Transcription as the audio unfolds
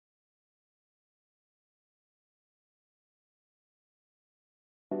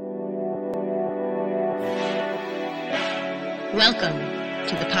Welcome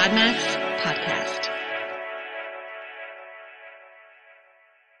to the Podmax Podcast.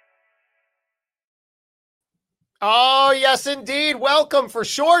 Oh, yes, indeed. Welcome for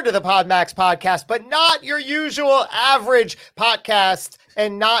sure to the Podmax Podcast, but not your usual average podcast,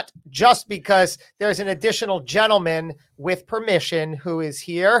 and not just because there's an additional gentleman with permission who is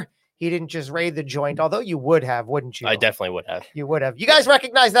here. He didn't just raid the joint, although you would have, wouldn't you? I definitely would have. You would have. You guys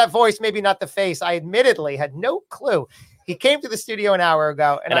recognize that voice, maybe not the face. I admittedly had no clue. He came to the studio an hour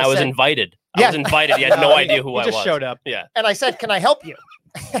ago, and I was said, invited. Yeah. I was invited. He had no idea who I was. He just showed up. Yeah. and I said, can I help you?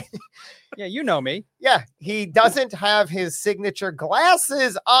 Yeah, you know me. Yeah, he doesn't have his signature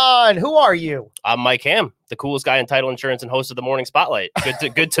glasses on. Who are you? I'm Mike Hamm, the coolest guy in title insurance and host of the Morning Spotlight.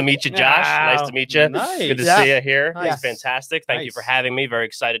 Good to meet you, Josh. Nice to meet you. Nice. Good to Yeah. see you here. Nice. It's fantastic. Thank you Nice. for having me. Very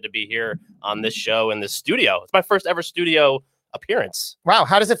excited to be here on this show in the studio. It's my first ever studio appearance. Wow,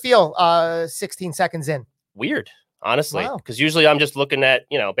 how does it feel 16 seconds in? Weird, honestly, Wow. because usually I'm just looking at,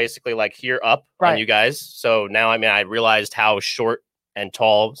 basically like here up Right. on you guys. So now, I realized how short and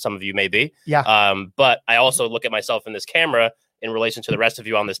tall some of you may be. Yeah. But I also look at myself in this camera in relation to the rest of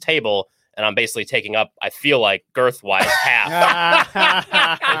you on this table, and I'm basically taking up, I feel like, girth-wise, half.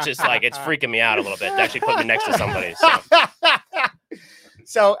 It's just like, it's freaking me out a little bit to actually put me next to somebody. So,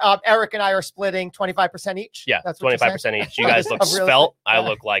 So Eric and I are splitting 25% each. yeah, That's what you're saying? 25% each. You guys look Of real svelte. estate. I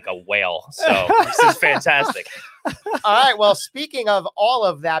look like a whale. So this is fantastic. All right. Well, speaking of all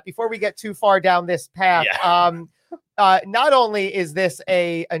of that, before we get too far down this path, not only is this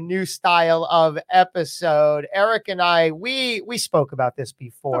a new style of episode, Eric and I, we spoke about this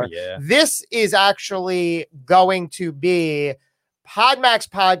before. yeah. This is actually going to be Podmax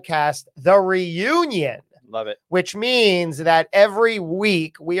Podcast, the reunion, Love it. which means that every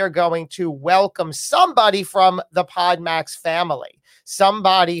week we are going to welcome somebody from the Podmax family,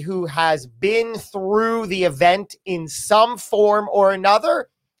 somebody who has been through the event in some form or another.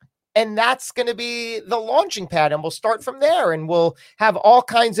 And that's going to be the launching pad. And we'll start from there and we'll have all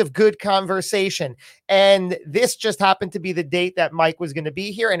kinds of good conversation. And this just happened to be the date that Mike was going to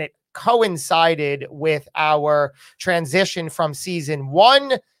be here. And it coincided with our transition from season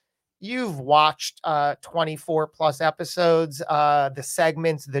 1. You've watched 24 plus episodes, the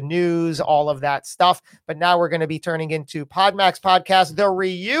segments, the news, all of that stuff. But now we're going to be turning into Podmax Podcast, the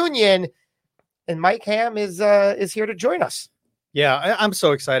reunion. And Mike Hamm is here to join us. Yeah, I'm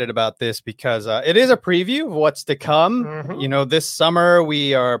so excited about this because it is a preview of what's to come. Mhm. You know, this summer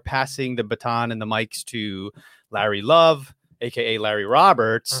we are passing the baton and the mics to Larry Love, aka Larry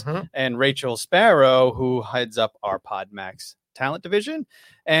Roberts, Mhm. and Rachel Sparrow, who heads up our Podmax talent division.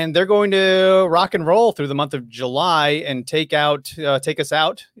 And they're going to rock and roll through the month of July and take us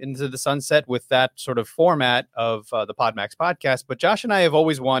out into the sunset with that sort of format of the Podmax Podcast. But Josh and I have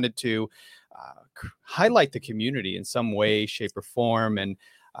always wanted to highlight the community in some way, shape, or form. And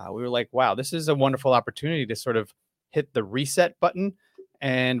we were like, wow, this is a wonderful opportunity to sort of hit the reset button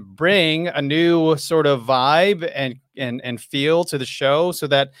and bring a new sort of vibe and feel to the show so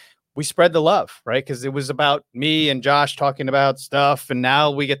that we spread the love, right? Because it was about me and Josh talking about stuff. And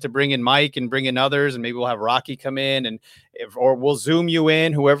now we get to bring in Mike and bring in others. And maybe we'll have Rocky come in or we'll Zoom you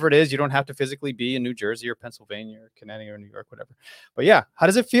in, whoever it is. You don't have to physically be in New Jersey or Pennsylvania or Connecticut or New York, whatever. But yeah, how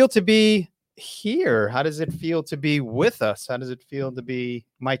does it feel to be here? How does it feel to be with us? How does it feel to be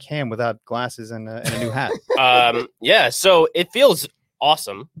Mike Hamm without glasses and a new hat? So it feels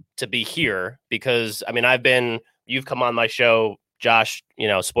awesome to be here because, you've come on my show. Josh,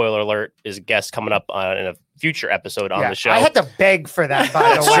 spoiler alert, is a guest coming up in a future episode on the show. I had to beg for that, by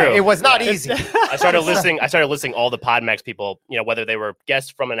That's the way. true. It was not easy. I started listing all the Podmax people, whether they were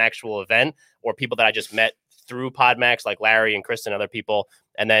guests from an actual event or people that I just met through Podmax, like Larry and Kristen, other people.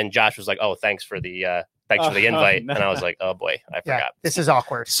 And then Josh was like, "Oh, thanks for the invite." no. And I was like, "Oh boy, I Yeah, forgot." this is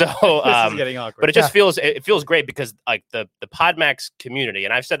awkward. So, This is getting awkward. but it just feels great because like the Podmax community,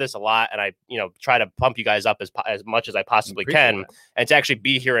 and I've said this a lot, and I try to pump you guys up as much as I possibly Appreciate can, that. and to actually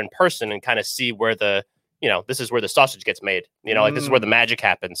be here in person and kind of see where this is where the sausage gets made. Like this is where the magic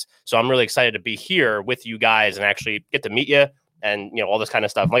happens. So I'm really excited to be here with you guys and actually get to meet you and all this kind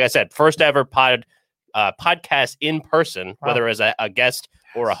of stuff. Like I said, first ever podcast in person, whether as a guest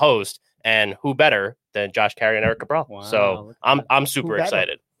or a host, and who better than Josh Carey and Eric Cabral. Wow, So I'm super better?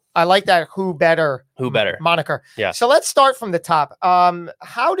 excited. I like that who better moniker. Yeah. So let's start from the top.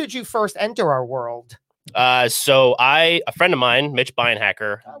 How did you first enter our world? So a friend of mine, Mitch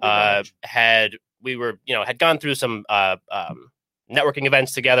Beinhacker, Oh, had gone through some networking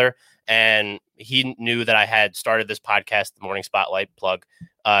events together, and he knew that I had started this podcast, the Morning Spotlight plug,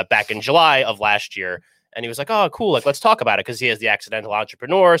 back in July of last year. And he was like, "Oh, cool. Like, let's talk about it." Cause he has the Accidental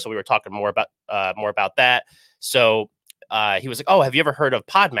Entrepreneur. So we were talking more about that. So he was like, "Oh, have you ever heard of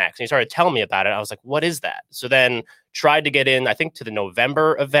PodMax?" And he started telling me about it. I was like, "What is that?" So then tried to get in, I think, to the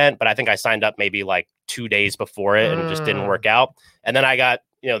November event, but I think I signed up maybe like 2 days before it and it just didn't work out. And then I got,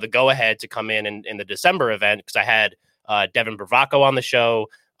 the go ahead to come in the December event because I had Devin Bravaco on the show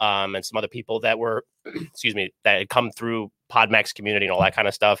and some other people that were, excuse me, that had come through PodMax community and all that kind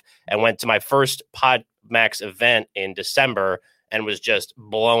of stuff, and went to my first PodMax event in December and was just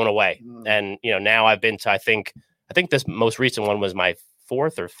blown away. And, now I've been to, I think this most recent one was my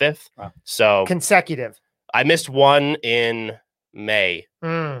 4th or 5th. Wow. So consecutive. I missed one in May.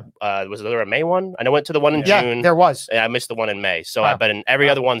 Was there a May one? I went to the one in June. Yeah, there was. And I missed the one in May. So Wow. I've been in every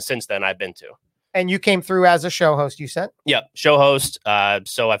other one since then I've been to. And you came through as a show host, you said? Yeah, show host.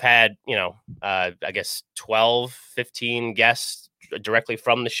 So I've had, I guess 12, 15 guests directly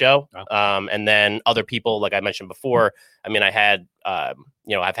from the show. Wow. And then other people, like I mentioned before. I mean, I had,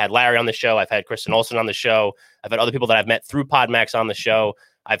 I've had Larry on the show. I've had Kristen Olsen on the show. I've had other people that I've met through PodMax on the show.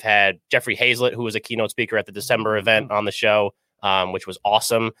 I've had Jeffrey Hazlett, who was a keynote speaker at the December event on the show, which was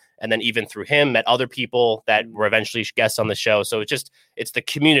awesome. And then even through him, met other people that were eventually guests on the show. So it's the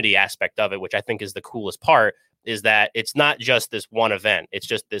community aspect of it, which I think is the coolest part, is that it's not just this one event. It's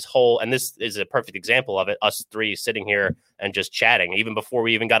just this whole, and this is a perfect example of it, us three sitting here and just chatting. Even before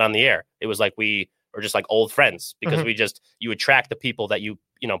we even got on the air, it was like we were just like old friends because you attract the people that you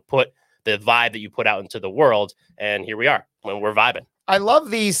put the vibe that you put out into the world. And here we are when we're vibing. I love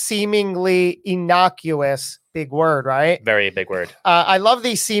these seemingly innocuous, big word, right? Very big word. I love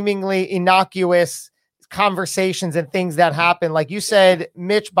these seemingly innocuous conversations and things that happen. Like you said,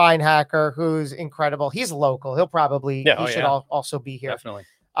 Mitch Beinhacker, who's incredible. He's local. He'll probably, he should also be here. Definitely.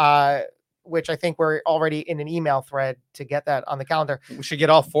 Which I think we're already in an email thread to get that on the calendar. We should get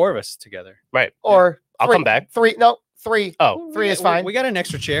all 4 of us together. Right. Or I'll come back. 3. No, 3. Oh, 3 is fine. We got an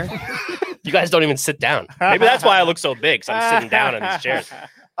extra chair. You guys don't even sit down. Maybe that's why I look so big. So I'm sitting down in these chairs.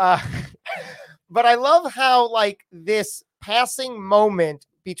 But I love how like this passing moment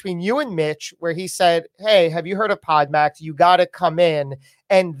between you and Mitch, where he said, "Hey, have you heard of PodMax? You got to come in."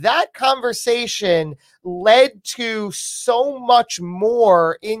 And that conversation led to so much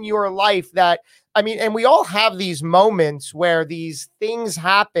more in your life that, I mean, and we all have these moments where these things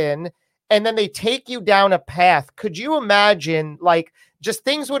happen and then they take you down a path. Could you imagine like just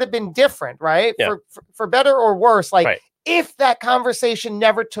things would have been different, right? Yeah. For better or worse, like right. if that conversation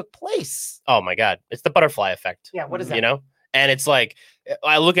never took place. Oh my God. It's the butterfly effect. Yeah. What is that? And it's like,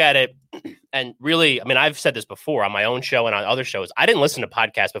 I look at it and really, I mean, I've said this before on my own show and on other shows. I didn't listen to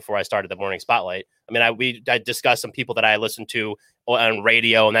podcasts before I started the Morning Spotlight. I mean, I discussed some people that I listened to on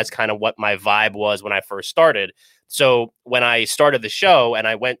radio, and that's kind of what my vibe was when I first started. So when I started the show and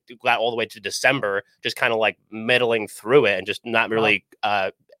I got all the way to December, just kind of like middling through it and just not really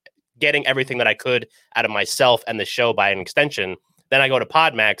getting everything that I could out of myself and the show by an extension. Then I go to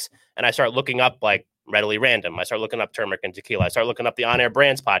PodMax and I start looking up like Readily Random. I start looking up Turmeric and Tequila. I start looking up the On Air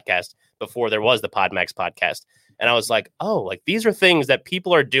Brands podcast before there was the PodMax podcast. And I was like, oh, like these are things that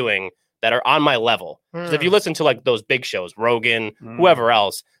people are doing that are on my level. Because if you listen to like those big shows, Rogan, whoever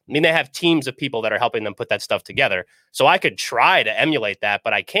else, I mean, they have teams of people that are helping them put that stuff together. So I could try to emulate that,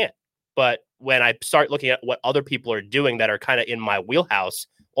 but I can't. But when I start looking at what other people are doing that are kind of in my wheelhouse,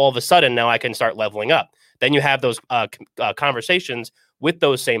 all of a sudden now I can start leveling up. Then you have those conversations with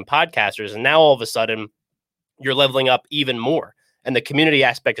those same podcasters. And now all of a sudden you're leveling up even more. And the community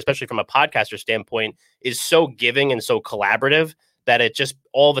aspect, especially from a podcaster standpoint, is so giving and so collaborative that it just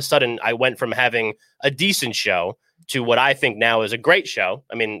all of a sudden I went from having a decent show to what I think now is a great show.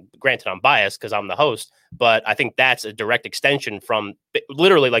 I mean, granted, I'm biased because I'm the host, but I think that's a direct extension from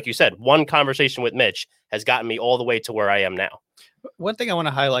literally, like you said, one conversation with Mitch has gotten me all the way to where I am now. One thing I want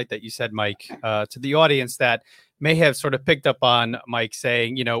to highlight that you said, Mike, to the audience that may have sort of picked up on Mike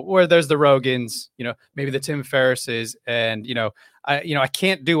saying, where there's the Rogans, maybe the Tim Ferrisses, and, I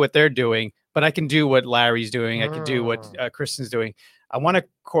can't do what they're doing, but I can do what Larry's doing. I can do what Kristen's doing. I want to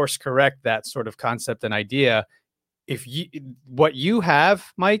course correct that sort of concept and idea. What you have,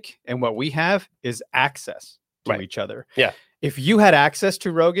 Mike, and what we have is access to each other. Yeah. If you had access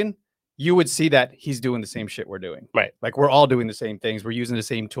to Rogan, you would see that he's doing the same shit we're doing. Right. Like we're all doing the same things. We're using the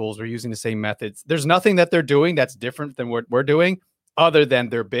same tools. We're using the same methods. There's nothing that they're doing that's different than what we're doing other than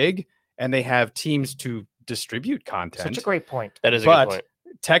they're big and they have teams to distribute content. Such a great point. That is a good point.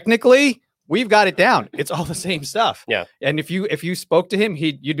 Technically, we've got it down. It's all the same stuff. Yeah. And if you spoke to him,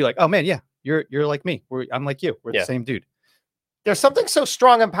 you'd be like, oh man, yeah, you're like me. I'm like you. We're the same dude. There's something so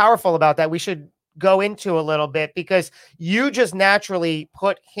strong and powerful about that we should go into a little bit, because you just naturally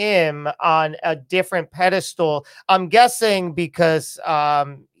put him on a different pedestal. I'm guessing because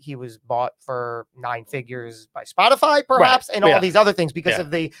he was bought for 9 figures by Spotify, perhaps, and all these other things because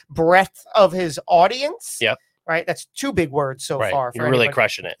of the breadth of his audience. Yep. Right. That's 2 big words so far. You're really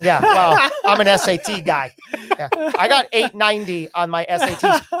crushing it. Yeah. Well, I'm an SAT guy. Yeah. I got 890 on my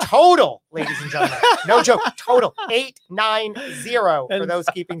SATs total, ladies and gentlemen. No joke. Total 890 for those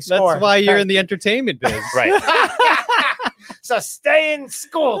keeping score. That's why you're in the entertainment biz. Right. So stay in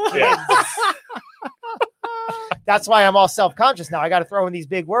school, kids. That's why I'm all self-conscious now. I got to throw in these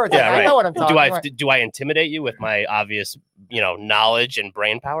big words. Yeah, I know what I'm talking about. Do I intimidate you with my obvious, knowledge and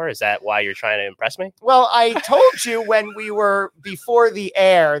brain power? Is that why you're trying to impress me? Well, I told you when we were before the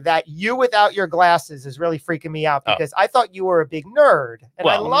air that you without your glasses is really freaking me out because I thought you were a big nerd, and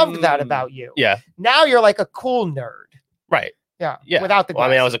I loved that about you. Yeah. Now you're like a cool nerd. Right. Yeah. Yeah. Without the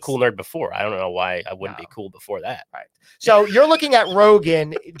glasses. I was a cool nerd before. I don't know why I wouldn't be cool before that. Right. So you're looking at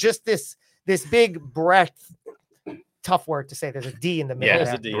Rogan, just this big breadth. Tough word to say. There's a D in the middle. Yeah,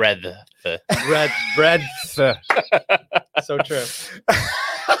 there's a D. Breadth. So true.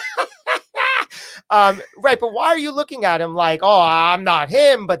 Right, but why are you looking at him like, oh, I'm not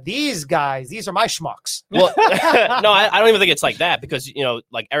him, but these guys, these are my schmucks? Well, no, I don't even think it's like that because,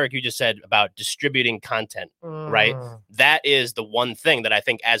 like Eric, you just said about distributing content, right? That is the one thing that I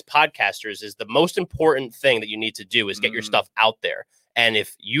think as podcasters is the most important thing that you need to do is get your stuff out there. And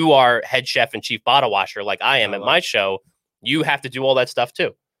if you are head chef and chief bottle washer like I am at my show, you have to do all that stuff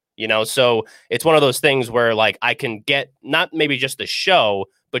too. So it's one of those things where like I can get not maybe just the show,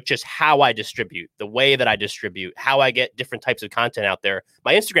 but just how I distribute, the way that I distribute, how I get different types of content out there.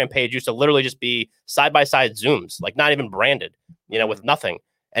 My Instagram page used to literally just be side-by-side Zooms, like not even branded, with nothing.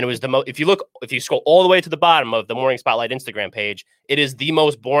 And it was if you scroll all the way to the bottom of the Morning Spotlight Instagram page, it is the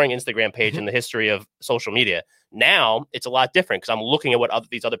most boring Instagram page in the history of social media. Now it's a lot different because I'm looking at what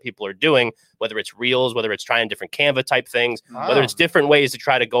these other people are doing, whether it's reels, whether it's trying different Canva type things, whether it's different ways to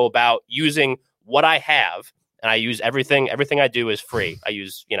try to go about using what I have. And I use everything I do is free. I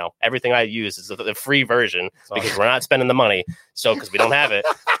use, everything I use is the free version because we're not spending the money. So, because we don't have it.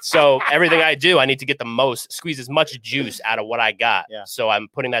 So everything I do, I need to get the most, squeeze as much juice out of what I got. Yeah. So I'm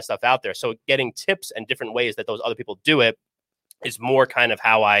putting that stuff out there. So getting tips and different ways that those other people do it is more kind of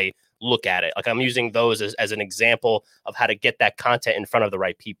how I look at it. Like I'm using those as an example of how to get that content in front of the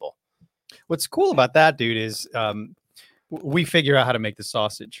right people. What's cool about that, dude, is we figure out how to make the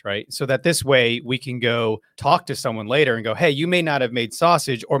sausage, right? So that this way we can go talk to someone later and go, hey, you may not have made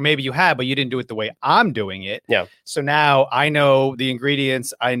sausage, or maybe you have, but you didn't do it the way I'm doing it. Yeah. So now I know the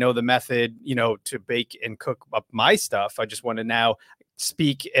ingredients, I know the method, to bake and cook up my stuff. I just want to now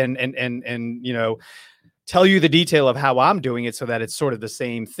speak and tell you the detail of how I'm doing it so that it's sort of the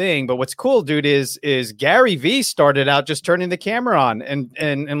same thing. But what's cool, dude, is Gary V started out just turning the camera on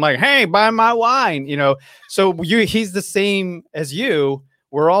and like, hey, buy my wine, so he's the same as you.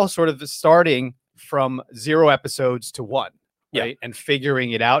 We're all sort of starting from 0 episodes to 1, right? And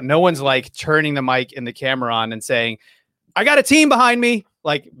figuring it out. No one's like turning the mic and the camera on and saying, I got a team behind me.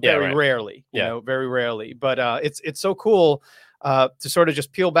 Like very rarely, very rarely. But it's so cool. To sort of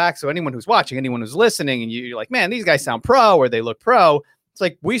just peel back. So anyone who's watching, anyone who's listening, and you're like, man, these guys sound pro or they look pro. It's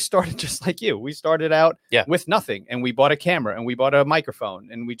like, we started just like you. We started out with nothing, and we bought a camera and we bought a microphone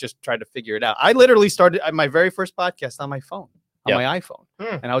and we just tried to figure it out. I literally started my very first podcast on my phone, on my iPhone.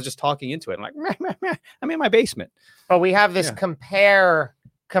 And I was just talking into it. I'm like, meh, meh. I'm in my basement. But we have this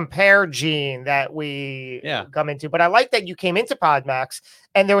compare gene that we come into. But I like that you came into PodMax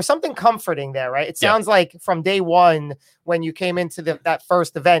and there was something comforting there, right? It sounds like from day one, when you came into that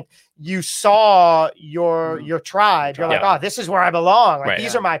first event, you saw your tribe. You're like, oh, this is where I belong. Like,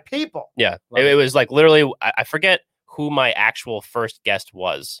 these are my people. Yeah. It was like literally, I forget who my actual first guest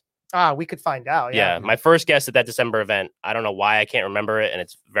was. We could find out. Yeah. My first guest at that December event, I don't know why I can't remember it. And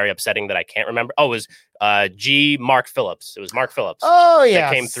it's very upsetting that I can't remember. Oh, it was Mark Phillips. It was Mark Phillips. Oh, yeah.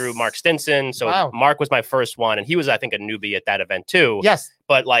 That came through Mark Stinson. So Mark was my first one. And he was, I think, a newbie at that event too. Yes.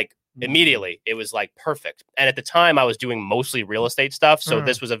 But like immediately, it was like perfect. And at the time, I was doing mostly real estate stuff. So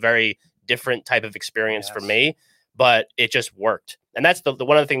this was a very different type of experience for me. But it just worked. And that's the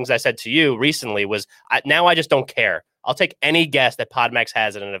one of the things I said to you recently was now I just don't care. I'll take any guest that PodMax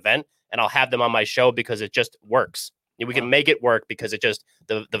has at an event and I'll have them on my show because it just works. We can make it work because it just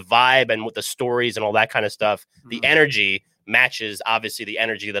the vibe and with the stories and all that kind of stuff, the energy matches obviously the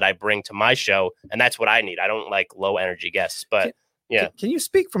energy that I bring to my show. And that's what I need. I don't like low energy guests, but Can you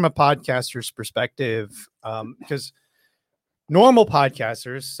speak from a podcaster's perspective? Because normal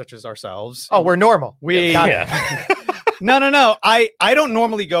podcasters such as ourselves. Oh, we're normal. No. I don't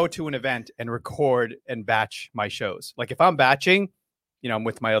normally go to an event and record and batch my shows. Like if I'm batching, I'm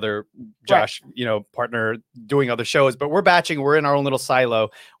with my other Josh, partner doing other shows, but we're batching. We're in our own little silo.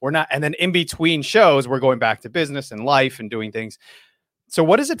 We're not. And then in between shows, we're going back to business and life and doing things. So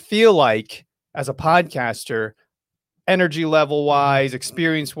what does it feel like as a podcaster, energy level wise,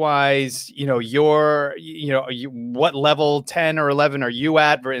 experience wise, what level 10 or 11 are you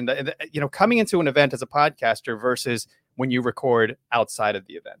at coming into an event as a podcaster versus when you record outside of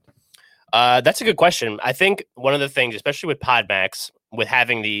the event? That's a good question. I think one of the things, especially with PodMax, with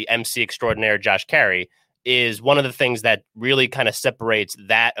having the MC extraordinaire Josh Carey, is one of the things that really kind of separates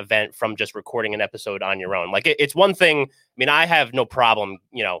that event from just recording an episode on your own. Like it's one thing. I mean, I have no problem,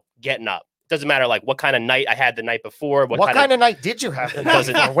 getting up. Doesn't matter like what kind of night I had the night before. What kind of night did you have?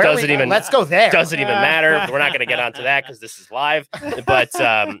 Let's go there. Doesn't even matter. We're not going to get onto that because this is live. But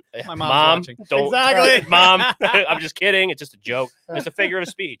mom, don't. Exactly. Mom, I'm just kidding. It's just a joke. It's a figure of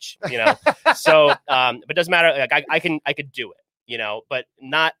speech, So, but it doesn't matter. Like I could do it, but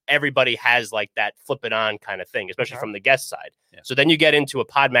not everybody has like that flip it on kind of thing, especially from the guest side. Yeah. So then you get into a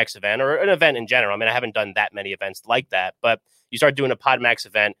PodMax event or an event in general. I mean, I haven't done that many events like that, but you start doing a PodMax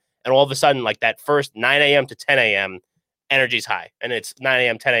event. And all of a sudden, like that first 9 a.m. to 10 a.m., energy's high. And it's 9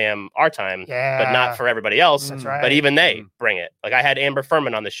 a.m., 10 a.m. our time, but not for everybody else. That's right. But even they bring it. Like I had Amber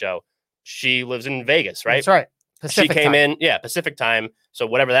Furman on the show. She lives in Vegas, right? That's right. Pacific she came time. in, Pacific time. So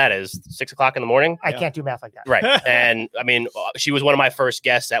whatever that is, 6 o'clock in the morning. I can't do math like that. Right. And I mean, she was one of my first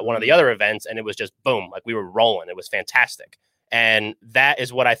guests at one of the other events, and it was just boom, like we were rolling. It was fantastic. And that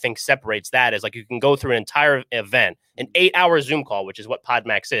is what I think separates that is like you can go through an entire event, an 8-hour Zoom call, which is what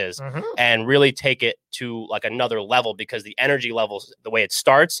PodMax is, and really take it to like another level because the energy levels, the way it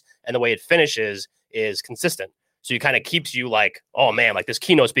starts and the way it finishes is consistent. So it kind of keeps you like, oh man, like this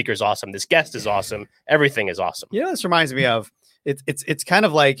keynote speaker is awesome. This guest is awesome. Everything is awesome. This reminds me of it's kind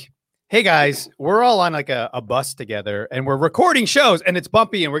of like, hey guys, we're all on like a bus together and we're recording shows and it's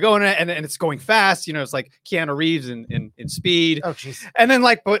bumpy and we're going and it's going fast. It's like Keanu Reeves in Speed. Oh, geez. And then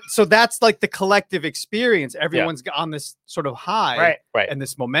so that's like the collective experience. Everyone's on this sort of high and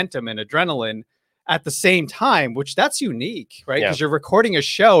this momentum and adrenaline at the same time, which that's unique, right? Because you're recording a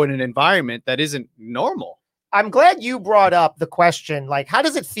show in an environment that isn't normal. I'm glad you brought up the question, like, how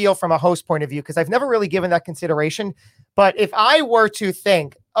does it feel from a host point of view? Because I've never really given that consideration. But if I were to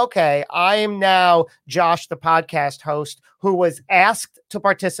think, okay, I am now Josh, the podcast host, who was asked to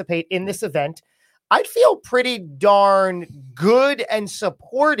participate in this event, I'd feel pretty darn good and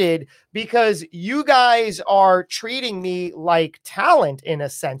supported because you guys are treating me like talent in a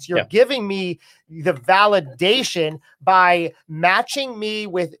sense. You're giving me the validation by matching me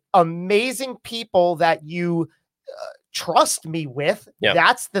with amazing people that you trust me with.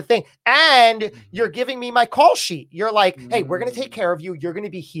 That's the thing. And you're giving me my call sheet. You're like, hey, we're going to take care of you. You're going to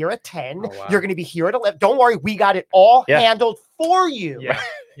be here at 10. You're going to be here at 11. Don't worry. We got it all handled for you.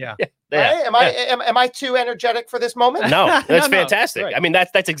 Yeah. Right? Am I too energetic for this moment? No, that's fantastic. Right. I mean,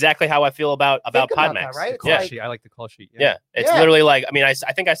 that's exactly how I feel about PodMax. That, right? The call sheet. I like the call sheet. Yeah. It's literally like, I mean, I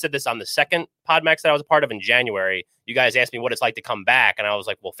think I said this on the second PodMax that I was a part of in January. You guys asked me what it's like to come back. And I was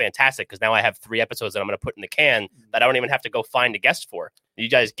like, well, fantastic. Because now I have 3 episodes that I'm going to put in the can that I don't even have to go find a guest for. You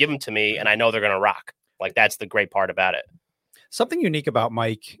guys give them to me and I know they're going to rock. Like, that's the great part about it. Something unique about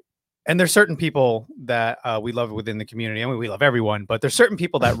Mike. And there's certain people that we love within the community. I mean, we love everyone, but there's certain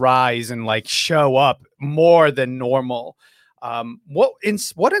people that rise and like show up more than normal. What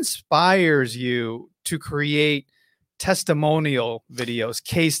inspires you to create testimonial videos,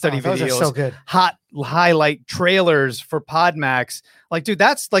 case study videos, those are so good. Hot highlight trailers for PodMax? Like, dude,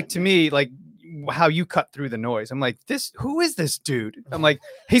 that's like to me, like how you cut through the noise. I'm like, who is this dude? I'm like,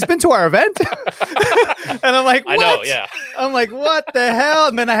 he's been to our event. And I'm like, what? I know, yeah. I'm like, what the hell?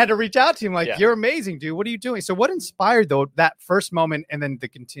 And then I had to reach out to him like, you're amazing, dude. What are you doing? So what inspired though that first moment and then the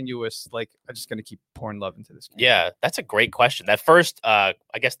continuous, like, I'm just going to keep pouring love into this game? Yeah, that's a great question. That first, I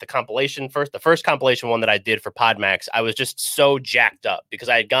guess the first compilation one that I did for PodMax, I was just so jacked up because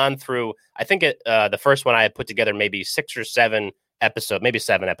I had gone through, I think the first one I had put together maybe 6 or 7 episodes, maybe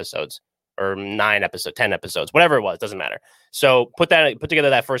 7 episodes. Or 9 episodes, 10 episodes, whatever it was, doesn't matter. So put together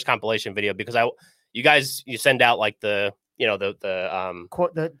that first compilation video because you guys send out like the what do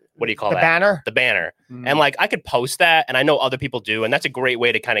you call that? The banner. And like I could post that and I know other people do. And that's a great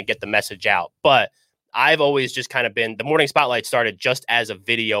way to kind of get the message out. But I've always just kind of been, the Morning Spotlight started just as a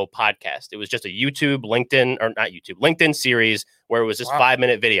video podcast. It was just a LinkedIn series where it was just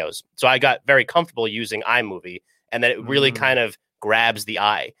 5-minute videos. So I got very comfortable using iMovie and that it really kind of grabs the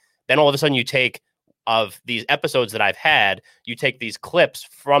eye. Then all of a sudden you take of these episodes that I've had, you take these clips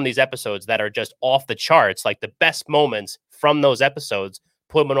from these episodes that are just off the charts, like the best moments from those episodes,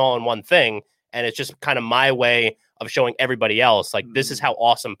 put them all in one thing. And it's just kind of my way of showing everybody else, like, this is how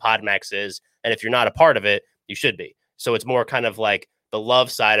awesome PodMax is. And if you're not a part of it, you should be. So it's more kind of like the love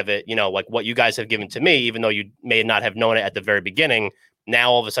side of it, like what you guys have given to me, even though you may not have known it at the very beginning.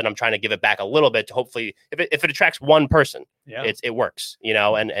 Now, all of a sudden, I'm trying to give it back a little bit to hopefully, if it attracts one person, it works,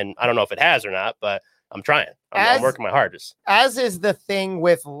 and I don't know if it has or not, but I'm trying. I'm working my hardest. As is the thing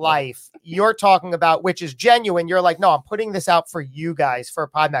with life you're talking about, which is genuine. You're like, no, I'm putting this out for you guys, for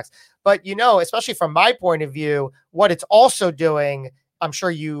PodMax. But, especially from my point of view, what it's also doing, I'm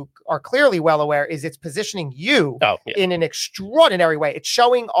sure you are clearly well aware, is it's positioning you in an extraordinary way. It's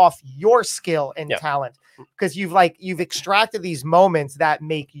showing off your skill and talent, because you've extracted these moments that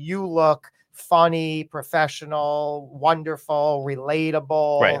make you look funny, professional, wonderful,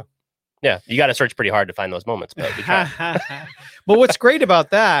 relatable. Right. Yeah, you got to search pretty hard to find those moments, but we try. But what's great about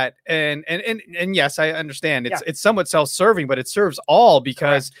that, and yes, I understand it's somewhat self-serving, but it serves all,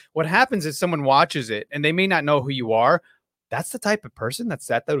 because what happens is someone watches it and they may not know who you are. That's the type of person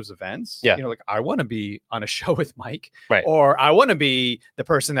that's at those events. Yeah. Like, I want to be on a show with Mike, right? Or I want to be the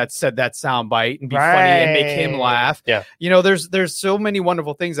person that said that soundbite and be funny and make him laugh. Yeah. There's so many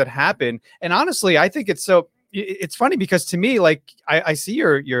wonderful things that happen. And honestly, I think it's funny, because to me, like, I see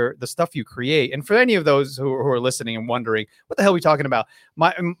the stuff you create. And for any of those who are listening and wondering, what the hell are we talking about?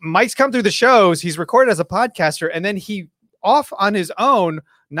 Mike's come through the shows. He's recorded as a podcaster, and then he off on his own,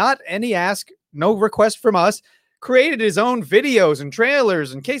 not any ask, no request from us, created his own videos and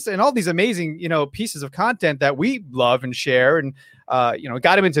trailers and and all these amazing, pieces of content that we love and share, and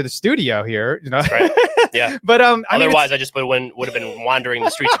got him into the studio here, Right. Yeah. But otherwise I just would have been wandering the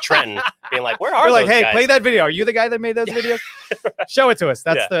streets of Trenton being like, where are those hey, guys? Play that video. Are you the guy that made those videos? Show it to us.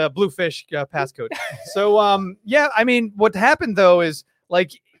 That's the Bluefish passcode. So what happened though is,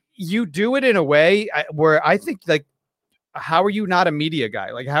 like, you do it in a way where I think, like, how are you not a media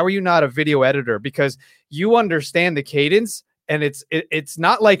guy? Like, how are you not a video editor? Because you understand the cadence, and it's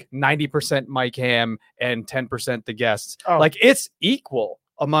not like 90% Mike Ham and 10% the guests. Like, it's equal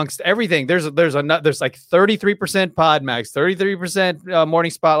amongst everything. There's like 33% PodMax, 33%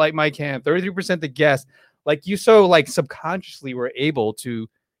 Morning Spotlight Mike Ham, 33% the guest. Like, you subconsciously were able to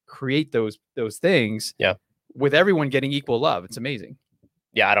create those things. Yeah. With everyone getting equal love. It's amazing.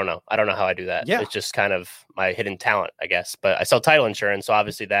 Yeah, I don't know how I do that. Yeah. It's just kind of my hidden talent, I guess. But I sell title insurance, so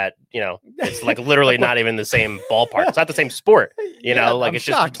obviously that, it's like literally not even the same ballpark. It's not the same sport, it's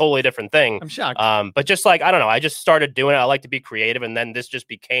just a totally different thing. I'm shocked. But just like, I don't know, I just started doing it. I like to be creative, and then this just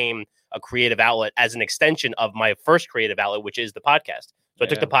became a creative outlet as an extension of my first creative outlet, which is the podcast. So I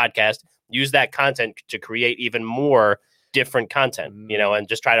took the podcast, used that content to create even more different content, and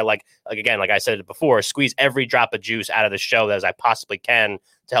just try to like again, like I said before, squeeze every drop of juice out of the show as I possibly can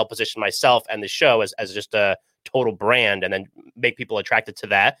to help position myself and the show as just a total brand, and then make people attracted to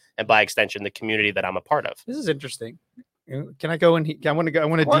that, and by extension, the community that I'm a part of. This is interesting. Can I go in? I want to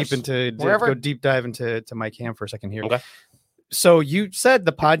go deep dive into Mike Ham for a second here. Okay. So you said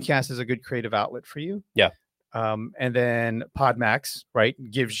the podcast is a good creative outlet for you. Yeah. And then PodMax, right,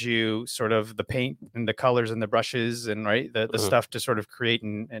 gives you sort of the paint and the colors and the brushes and the stuff to sort of create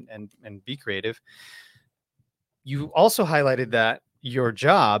and be creative. You also highlighted that your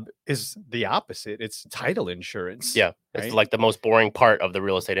job is the opposite. It's title insurance. Yeah. It's like the most boring part of the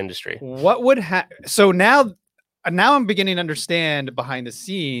real estate industry. What would so now I'm beginning to understand behind the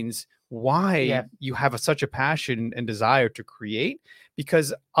scenes why you have such a passion and desire to create,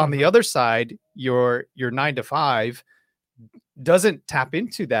 because on the other side, your 9 to 5 doesn't tap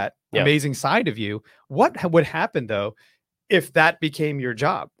into that amazing side of you. What would happen though if that became your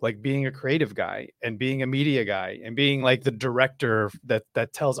job, like being a creative guy and being a media guy and being like the director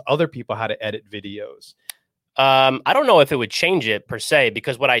that tells other people how to edit videos? I don't know if it would change it per se,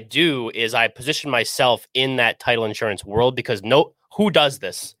 because what I do is I position myself in that title insurance world, because who does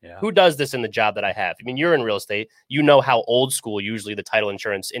this? Yeah. Who does this in the job that I have? I mean, you're in real estate. You know how old school usually the title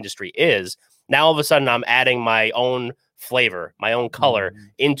insurance industry is. Now, all of a sudden, I'm adding my own flavor, my own color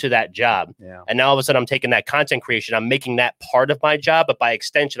into that job. Yeah. And now all of a sudden I'm taking that content creation, I'm making that part of my job, but by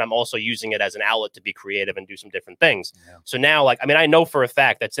extension, I'm also using it as an outlet to be creative and do some different things. Yeah. So now, I know for a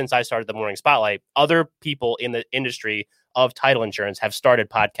fact that since I started the Morning Spotlight, other people in the industry of title insurance have started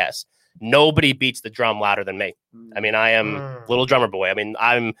podcasts. Nobody beats the drum louder than me. I mean, I am little drummer boy. I mean,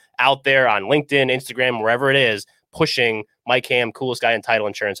 I'm out there on LinkedIn, Instagram, wherever it is, pushing Mike Ham, coolest guy in title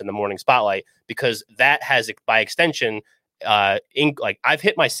insurance, in the Morning Spotlight, because that has, by extension, I've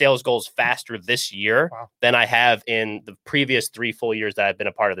hit my sales goals faster this year than I have in the previous 3 full years that I've been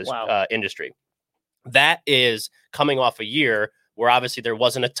a part of this industry. That is coming off a year where obviously there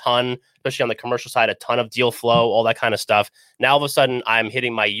wasn't a ton, especially on the commercial side, a ton of deal flow, all that kind of stuff. Now, all of a sudden, I'm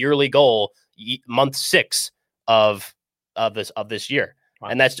hitting my yearly goal month 6 of this year. Wow.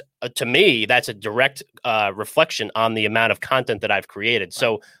 And that's to me, that's a direct reflection on the amount of content that I've created.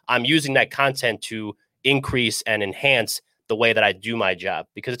 So I'm using that content to increase and enhance the way that I do my job,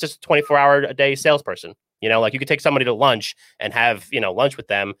 because it's just a 24-hour-a-day salesperson. Like you could take somebody to lunch and have, lunch with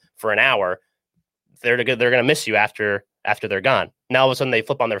them for an hour. They're going to miss you after they're gone. Now, all of a sudden they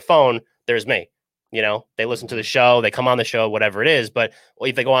flip on their phone. There's me. They listen to the show, they come on the show, whatever it is. But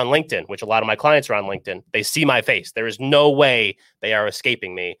if they go on LinkedIn, which a lot of my clients are on LinkedIn, they see my face. There is no way they are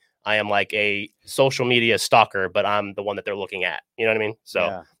escaping me. I am like a social media stalker, but I'm the one that they're looking at. You know what I mean?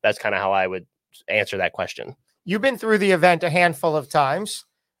 So That's kind of how I would answer that question. You've been through the event a handful of times.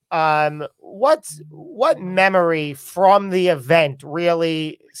 What memory from the event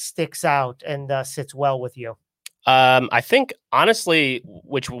really sticks out and sits well with you? I think honestly,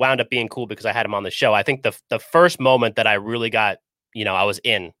 which wound up being cool because I had him on the show. I think the first moment that I really got, I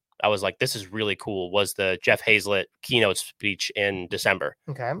was like, this is really cool, was the Jeff Hazlett keynote speech in December.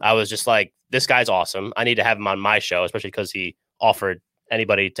 Okay. I was just like, this guy's awesome. I need to have him on my show, especially because he offered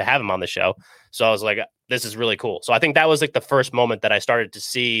anybody to have him on the show. So I was like, this is really cool. So I think that was like the first moment that I started to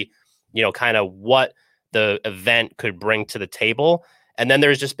see, kind of what the event could bring to the table. And then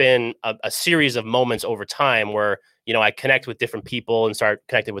there's just been a series of moments over time where, I connect with different people and start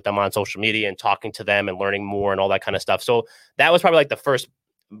connecting with them on social media and talking to them and learning more and all that kind of stuff. So that was probably like the first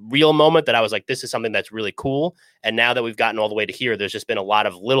real moment that I was like, this is something that's really cool. And now that we've gotten all the way to here, there's just been a lot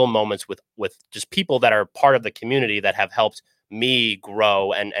of little moments with just people that are part of the community that have helped me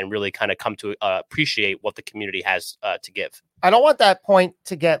grow and really kind of come to appreciate what the community has to give. I don't want that point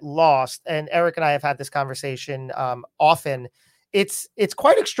to get lost. And Eric and I have had this conversation often. It's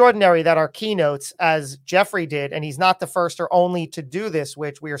quite extraordinary that our keynotes, as Jeffrey did, and he's not the first or only to do this,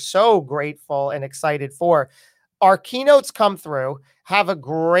 which we are so grateful and excited for. Our keynotes come through, have a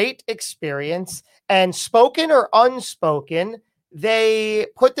great experience, and spoken or unspoken, they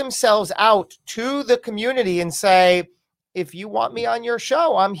put themselves out to the community and say, if you want me on your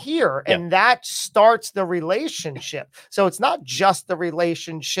show, I'm here. Yeah. And that starts the relationship. So it's not just the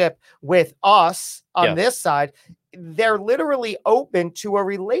relationship with us on this side. They're literally open to a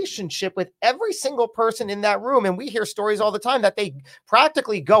relationship with every single person in that room. And we hear stories all the time that they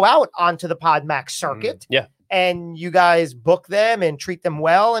practically go out onto the PodMax circuit. Yeah. And you guys book them and treat them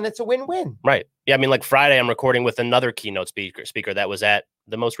well. And it's a win-win. Right. Yeah. I mean, like Friday, I'm recording with another keynote speaker that was at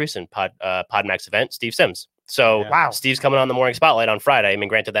the most recent PodMax event, Steve Sims. So Wow. Steve's coming on the Morning Spotlight on Friday. I mean,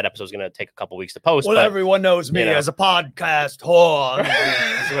 granted, that episode is going to take a couple weeks to post. Well, but everyone knows me as a podcast whore.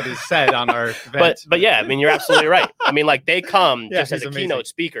 That's what he said on our event. But yeah, I mean, you're absolutely right. I mean, like they come just as a amazing keynote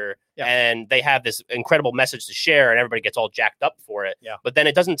speaker and they have this incredible message to share and everybody gets all jacked up for it. Yeah. But then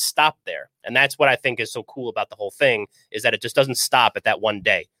it doesn't stop there. And that's what I think is so cool about the whole thing, is that it just doesn't stop at that one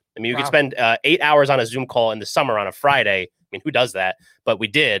day. I mean, you could spend 8 hours on a Zoom call in the summer on a Friday. I mean, who does that? But we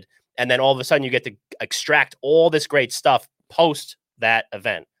did. And then all of a sudden you get to extract all this great stuff post that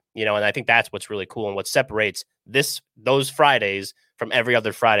event, and I think that's what's really cool and what separates those Fridays from every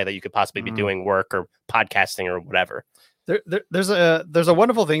other Friday that you could possibly be doing work or podcasting or whatever. There's a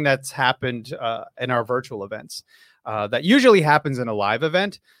wonderful thing that's happened in our virtual events that usually happens in a live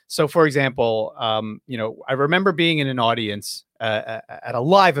event. So, for example, I remember being in an audience at a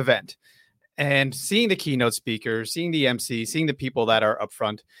live event and seeing the keynote speakers, seeing the MC, seeing the people that are up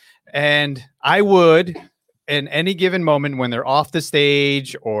front. And I would, in any given moment when they're off the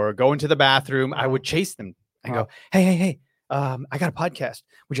stage or go into the bathroom, I would chase them and go, hey, I got a podcast.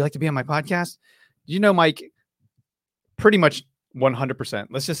 Would you like to be on my podcast? Mike, pretty much 100%.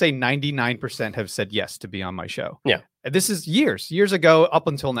 Let's just say 99% have said yes to be on my show. Yeah. And this is years ago up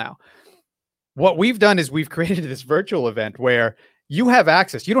until now. What we've done is we've created this virtual event where you have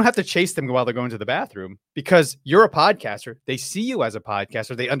access. You don't have to chase them while they're going to the bathroom because you're a podcaster. They see you as a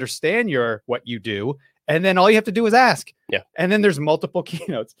podcaster. They understand what you do. And then all you have to do is ask. Yeah. And then there's multiple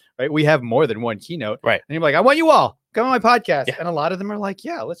keynotes, right? We have more than one keynote. Right. And you're like, I want you all. Come on my podcast. Yeah. And a lot of them are like,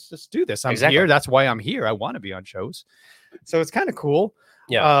 yeah, let's just do this. I'm Exactly. here. That's why I'm here. I want to be on shows. So it's kind of cool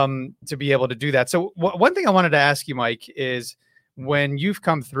to be able to do that. So one thing I wanted to ask you, Mike, is when you've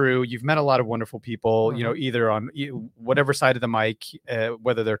come through, you've met a lot of wonderful people, either on whatever side of the mic,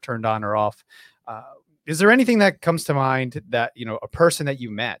 whether they're turned on or off. Is there anything that comes to mind that, a person that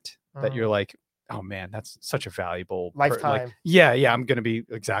you met that you're like, oh man, that's such a valuable lifetime. I'm going to be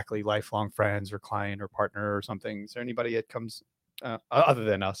exactly lifelong friends or client or partner or something. Is there anybody that comes other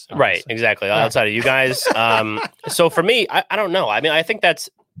than us? Right. Obviously? Exactly. Outside of you guys. So for me, I don't know. I mean, I think that's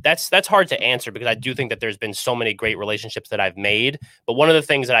hard to answer because I do think that there's been so many great relationships that I've made. But one of the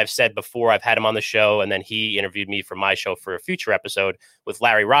things that I've said before, I've had him on the show and then he interviewed me for my show for a future episode with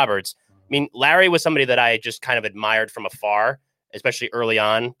Larry Roberts. mean, Larry was somebody that I just kind of admired from afar, especially early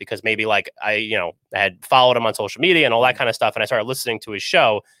on, because maybe like I had followed him on social media and all that kind of stuff. And I started listening to his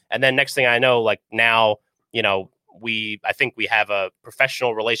show. And then next thing I know, like now, I think we have a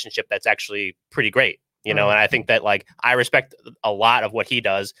professional relationship that's actually pretty great, and I think that like I respect a lot of what he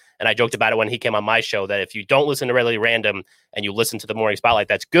does. And I joked about it when he came on my show that if you don't listen to Really Random and you listen to the Morning Spotlight,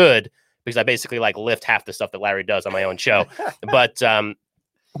 that's good, because I basically like lift half the stuff that Larry does on my own show.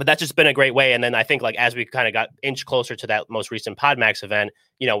 But that's just been a great way. And then I think like as we kind of got inch closer to that most recent PodMax event,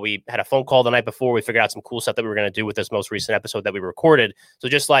 we had a phone call the night before. We figured out some cool stuff that we were going to do with this most recent episode that we recorded. So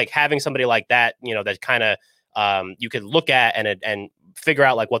just like having somebody like that, that kind of you could look at and figure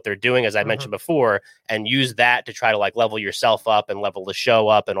out like what they're doing, as I mentioned before, and use that to try to like level yourself up and level the show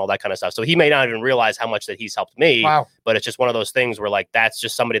up and all that kind of stuff. So he may not even realize how much that he's helped me, but it's just one of those things where like that's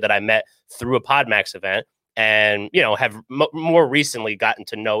just somebody that I met through a PodMax event. And, have more recently gotten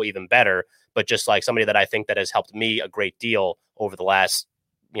to know even better, but just like somebody that I think that has helped me a great deal over the last,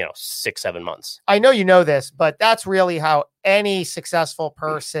 6-7 months. I know you know this, but that's really how any successful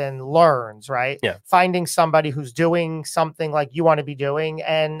person learns, right? Yeah. Finding somebody who's doing something like you want to be doing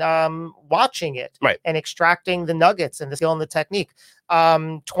and watching it, right, and extracting the nuggets and the skill and the technique.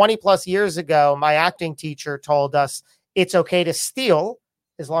 20 plus years ago, my acting teacher told us it's okay to steal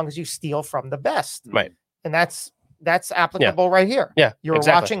as long as you steal from the best. Right. And that's applicable right here. Yeah. You're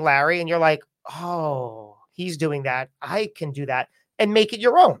watching Larry and you're like, oh, he's doing that. I can do that, and make it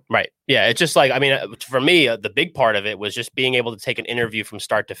your own. Right. Yeah. It's just like, I mean, for me, the big part of it was just being able to take an interview from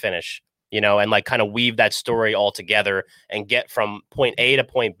start to finish, and like kind of weave that story all together and get from point A to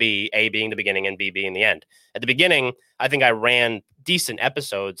point B, A being the beginning and B being the end. At the beginning, I think I ran decent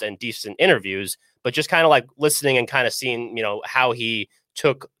episodes and decent interviews, but just kind of like listening and kind of seeing, how he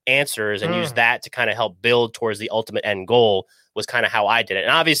took answers and used that to kind of help build towards the ultimate end goal was kind of how I did it.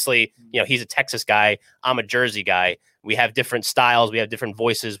 And obviously, he's a Texas guy. I'm a Jersey guy. We have different styles. We have different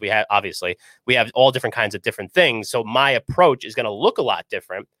voices. We have all different kinds of different things. So my approach is going to look a lot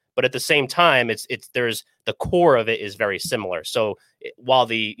different, but at the same time, there's the core of it is very similar. So while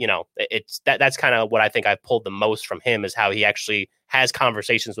that's kind of what I think I've pulled the most from him is how he actually has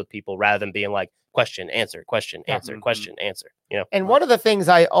conversations with people rather than being like question, answer, question, answer, question, answer, And one of the things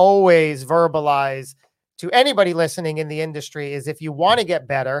I always verbalize to anybody listening in the industry is if you want to get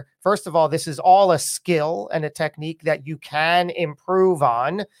better, first of all, this is all a skill and a technique that you can improve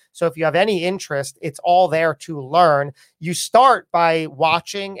on. So if you have any interest, it's all there to learn. You start by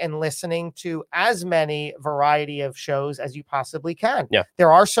watching and listening to as many variety of shows as you possibly can. Yeah.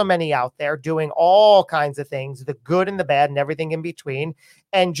 There are so many out there doing all kinds of things, the good and the bad and everything in between,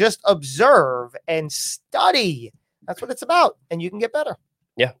 and just observe and study. That's what it's about. And you can get better.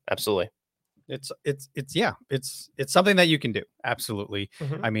 Yeah, absolutely. It's something that you can do. Absolutely.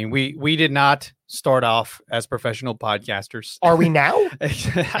 I mean, we did not start off as professional podcasters. Are we now?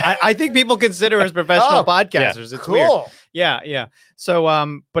 I think people consider us professional podcasters. Yeah. It's cool. Weird. Yeah. So,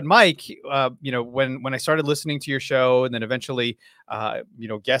 but Mike, when I started listening to your show and then eventually,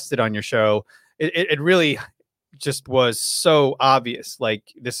 guested on your show, it really just was so obvious.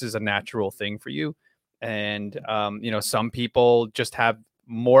 Like this is a natural thing for you. And, some people just have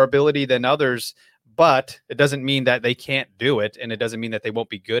more ability than others, but it doesn't mean that they can't do it. And it doesn't mean that they won't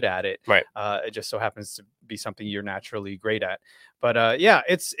be good at it. Right. It just so happens to be something you're naturally great at. But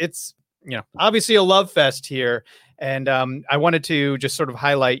it's obviously a love fest here. And I wanted to just sort of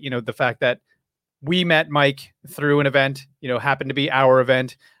highlight, the fact that we met Mike through an event, happened to be our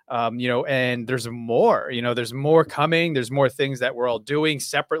event. And there's more coming. There's more things that we're all doing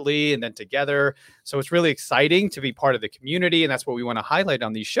separately and then together. So it's really exciting to be part of the community. And that's what we want to highlight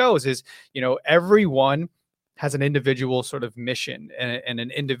on these shows is, everyone has an individual sort of mission and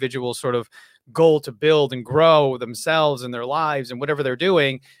an individual sort of goal to build and grow themselves and their lives and whatever they're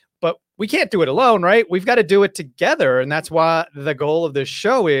doing. But we can't do it alone, right? We've got to do it together. And that's why the goal of this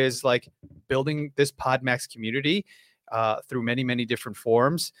show is like building this PodMax community through many, many different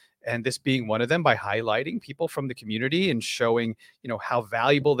forms. And this being one of them by highlighting people from the community and showing, how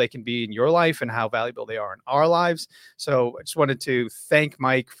valuable they can be in your life and how valuable they are in our lives. So I just wanted to thank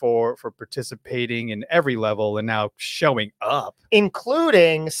Mike for participating in every level and now showing up.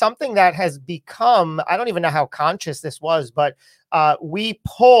 Including something that has become, I don't even know how conscious this was, but we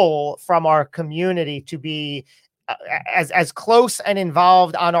pull from our community to be as close and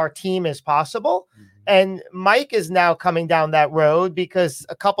involved on our team as possible. And Mike is now coming down that road because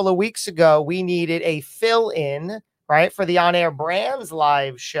a couple of weeks ago, we needed a fill-in, right, for the On Air Brands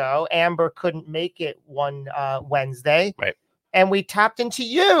live show. Amber couldn't make it one Wednesday. Right. And we tapped into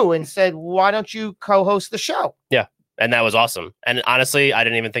you and said, why don't you co-host the show? Yeah. And that was awesome. And honestly, I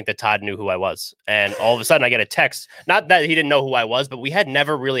didn't even think that Todd knew who I was. And all of a sudden I get a text, not that he didn't know who I was, but we had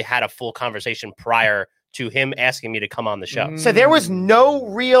never really had a full conversation prior to him asking me to come on the show. So there was no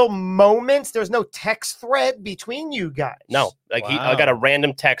real moments. There's no text thread between you guys. No, like I got a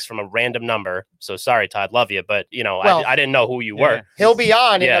random text from a random number. So sorry, Todd, love you, but Well, I didn't know who you were. He'll be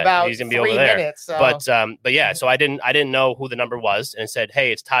on in about he's gonna be 3 over there. minutes. So. But yeah, so I didn't know who the number was, and it said,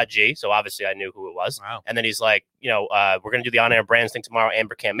 "Hey, it's Todd G." So obviously I knew who it was. Wow. And then he's like, we're gonna do the on air brands thing tomorrow.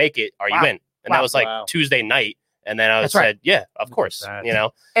 Amber can't make it. Are you Wow. in? And that was like Tuesday night. And then I That's said, right. yeah, of course,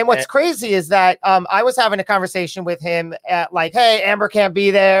 And what's crazy is that I was having a conversation with him at like, hey, Amber can't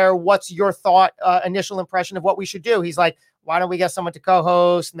be there. What's your initial impression of what we should do? He's like, why don't we get someone to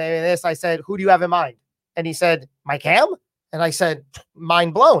co-host? Maybe this. I said, who do you have in mind? And he said, Mike Ham. And I said,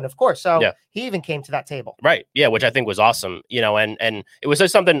 mind blown, of course. So he even came to that table. Right. Yeah. Which I think was awesome, and it was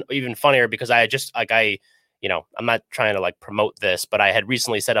just something even funnier because I had just I'm not trying to like promote this, but I had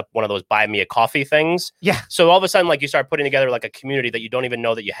recently set up one of those buy me a coffee things. Yeah. So all of a sudden, like you start putting together like a community that you don't even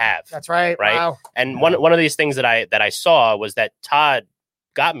know that you have. That's right. Right. Wow. And one of these things that I saw was that Todd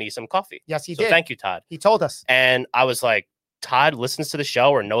got me some coffee. Yes, he so did. Thank you, Todd. He told us. And I was like, Todd listens to the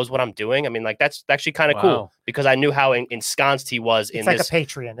show or knows what I'm doing. I mean, like that's actually kind of cool because I knew how ensconced he was in like this. a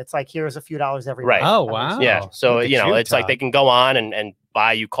Patreon. It's like, here's a few dollars every right. month. Oh, wow. Yeah. So, it's like they can go on and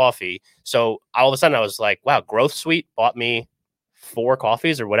buy you coffee. So all of a sudden I was like, wow, Growth Suite bought me 4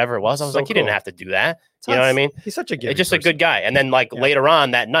 coffees or whatever it was. I was like, he didn't have to do that. You know what I mean? He's such a good It's just a good guy. And then later on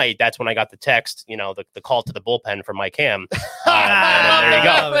that night, that's when I got the text, the call to the bullpen from Mike Ham. And there you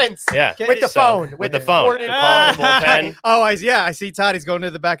go. Yeah. With the phone. With the phone. The call to the bullpen. I see Todd. He's going to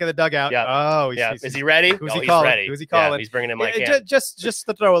the back of the dugout. Yeah. Oh, Is he ready? Who's he he's calling? ready. Who's he calling? Yeah, he's bringing in Mike Ham. Just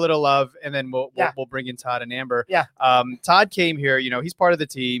to throw a little love, and then we'll bring in Todd and Amber. Yeah. Todd came here. He's part of the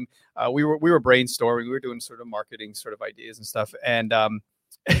team. We were brainstorming. We were doing sort of marketing sort of ideas and stuff, and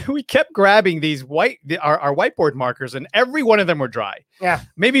we kept grabbing these our whiteboard markers, and every one of them were dry. Yeah.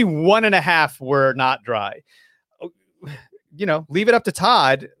 Maybe 1.5 were not dry. Leave it up to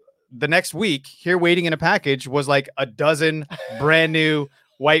Todd. The next week, here waiting in a package was like a dozen brand new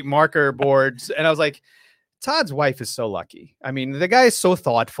white marker boards. And I was like, Todd's wife is so lucky. I mean, the guy is so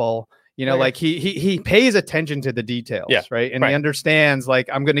thoughtful. Like he pays attention to the details, right? And he understands, like,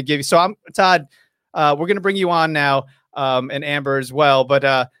 I'm going to give you. So I'm Todd. We're going to bring you on now, and Amber as well.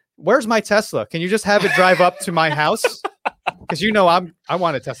 But where's my Tesla? Can you just have it drive up to my house? Because I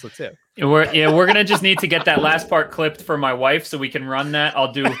want a Tesla too. We're gonna just need to get that last part clipped for my wife so we can run that.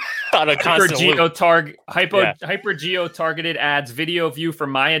 I'll do hyper geo targeted ads, video view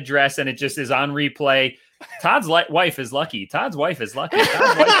from my address, and it just is on replay. Todd's wife is lucky. Todd's wife is lucky.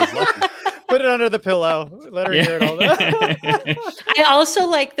 Put it under the pillow. Let her hear it all. I also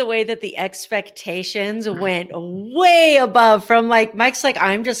like the way that the expectations went way above from like, Mike's like,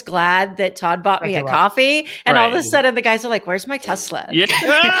 I'm just glad that Todd bought me a coffee. And all of a sudden the guys are like, where's my Tesla? Yeah.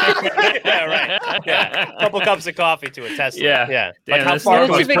 Yeah, right. Yeah. A couple cups of coffee to a Tesla. Yeah. Yeah. Damn, Like how the far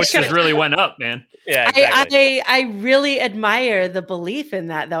Starbucks pushes really went up, man. Yeah, exactly. I really admire the belief in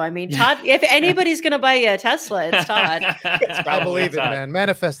that, though. I mean, Todd, if anybody's going to buy you a Tesla, it's Todd. I believe it, man.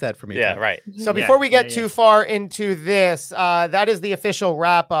 Manifest that for me. Yeah, Todd. right. So before we get too far into this, that is the official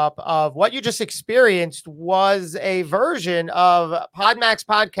wrap up of what you just experienced was a version of PodMax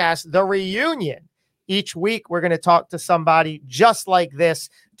Podcast, The Reunion. Each week, we're going to talk to somebody just like this,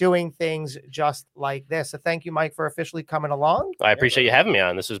 doing things just like this. So thank you, Mike, for officially coming along. I appreciate you having me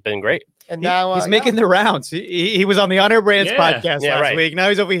on. This has been great. And now he's making the rounds. He was on the On Air Brands podcast last week. Now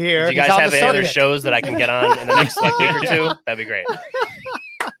he's over here. Do you guys have any other shows that I can get on in the next week or two? That'd be great.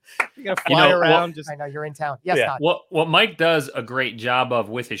 You gotta fly around. I know you're in town. Yes, Todd. What Mike does a great job of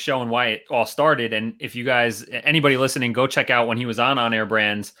with his show and why it all started. And if you guys, anybody listening, go check out when he was on Air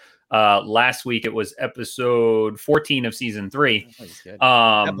Brands. Last week it was episode 14 of season 3.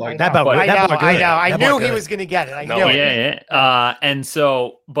 I knew he was going to get it. I knew it. And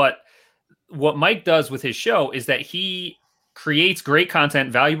so, but what Mike does with his show is that he creates great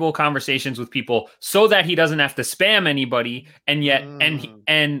content, valuable conversations with people so that he doesn't have to spam anybody. And yet,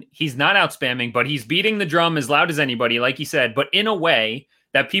 and he's not out spamming, but he's beating the drum as loud as anybody, like he said, but in a way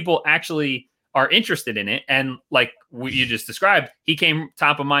that people actually are interested in it. And like you just described, he came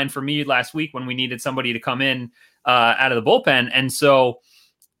top of mind for me last week when we needed somebody to come in out of the bullpen. And so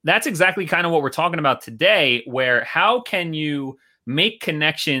that's exactly kind of what we're talking about today, where how can you make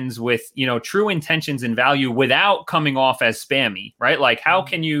connections with, true intentions and value without coming off as spammy, right? Like how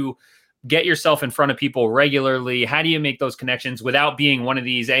can you get yourself in front of people regularly? How do you make those connections without being one of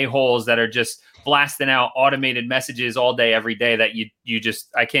these a-holes that are just blasting out automated messages all day, every day that you just,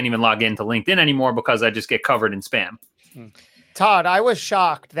 I can't even log into LinkedIn anymore because I just get covered in spam. Todd, I was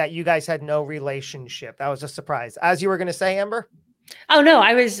shocked that you guys had no relationship. That was a surprise. As you were going to say, Amber? Oh no,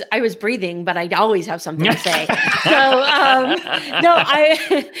 I was breathing, but I always have something to say. So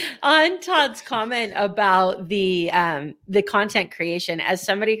on Todd's comment about the content creation, as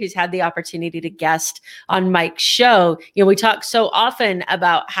somebody who's had the opportunity to guest on Mike's show, we talk so often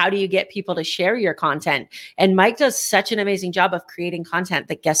about how do you get people to share your content, and Mike does such an amazing job of creating content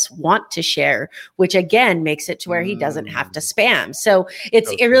that guests want to share, which again makes it to where he doesn't have to spam. So it's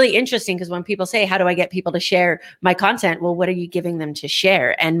really interesting because when people say, "How do I get people to share my content?" Well, what are you giving them to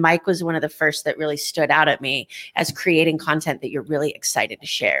share? And Mike was one of the first that really stood out at me as creating content that you're really excited to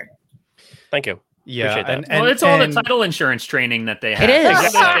share. Thank you. Yeah. And well, it's all the title insurance training that they have. It is.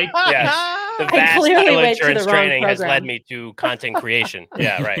 Exactly. Yes. The vast clearly title went to the insurance wrong training has program. led me to content creation.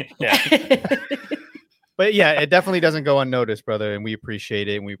 Yeah, right. Yeah. But yeah, it definitely doesn't go unnoticed, brother. And we appreciate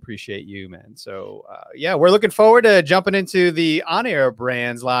it. And we appreciate you, man. So yeah, we're looking forward to jumping into the On Air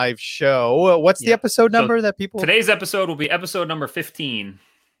Brands live show. What's the episode number that people... Today's episode will be episode number 15.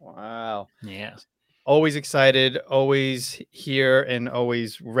 Wow. Yeah. Always excited, always here, and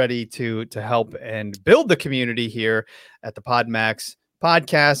always ready to help and build the community here at the PodMax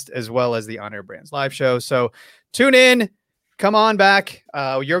podcast, as well as the On Air Brands live show. So tune in. Come on back.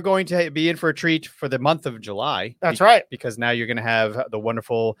 You're going to be in for a treat for the month of July. That's right. Because now you're going to have the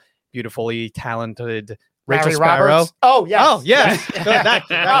wonderful, beautifully talented Rachel Larry Sparrow. Roberts. Oh, yes. Oh, yes. that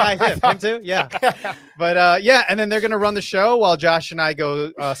guy, him too. Yeah. But yeah, and then they're going to run the show while Josh and I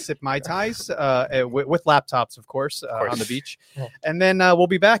go sip Mai Tais with laptops, of course, on the beach. And then we'll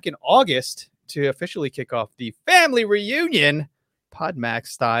be back in August to officially kick off the family reunion, PodMax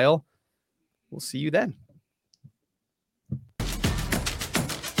style. We'll see you then.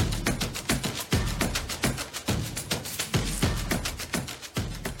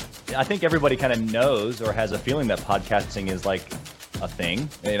 I think everybody kind of knows or has a feeling that podcasting is like a thing,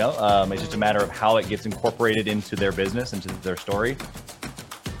 it's just a matter of how it gets incorporated into their business, into their story.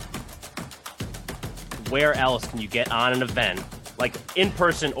 Where else can you get on an event, like in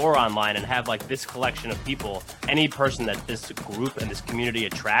person or online, and have like this collection of people? Any person that this group and this community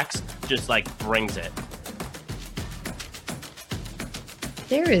attracts just like brings it.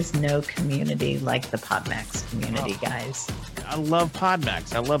 There is no community like the PodMax community, guys. I love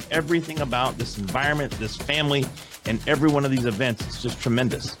PodMax. I love everything about this environment, this family, and every one of these events. It's just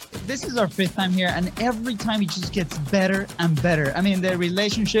tremendous. This is our 5th time here, and every time it just gets better and better. I mean, the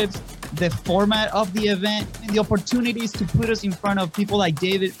relationships, the format of the event, and the opportunities to put us in front of people like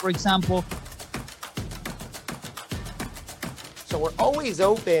David, for example. So we're always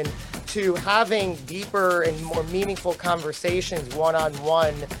open to having deeper and more meaningful conversations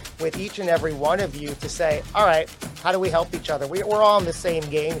one-on-one with each and every one of you to say, all right, how do we help each other? We're all in the same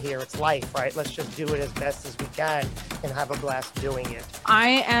game here. It's life, right? Let's just do it as best as we can and have a blast doing it.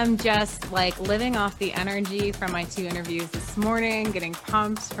 I am just like living off the energy from my 2 interviews this morning, getting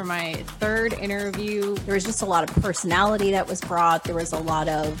pumped for my 3rd interview. There was just a lot of personality that was brought. There was a lot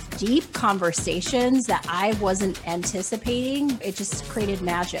of deep conversations that I wasn't anticipating. It just created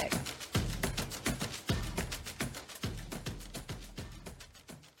magic.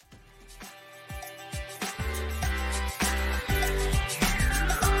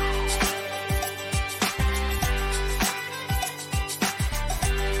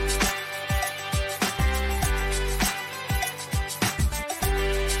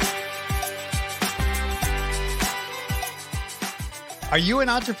 Are you an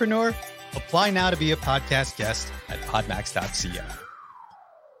entrepreneur? Apply now to be a podcast guest at podmax.co.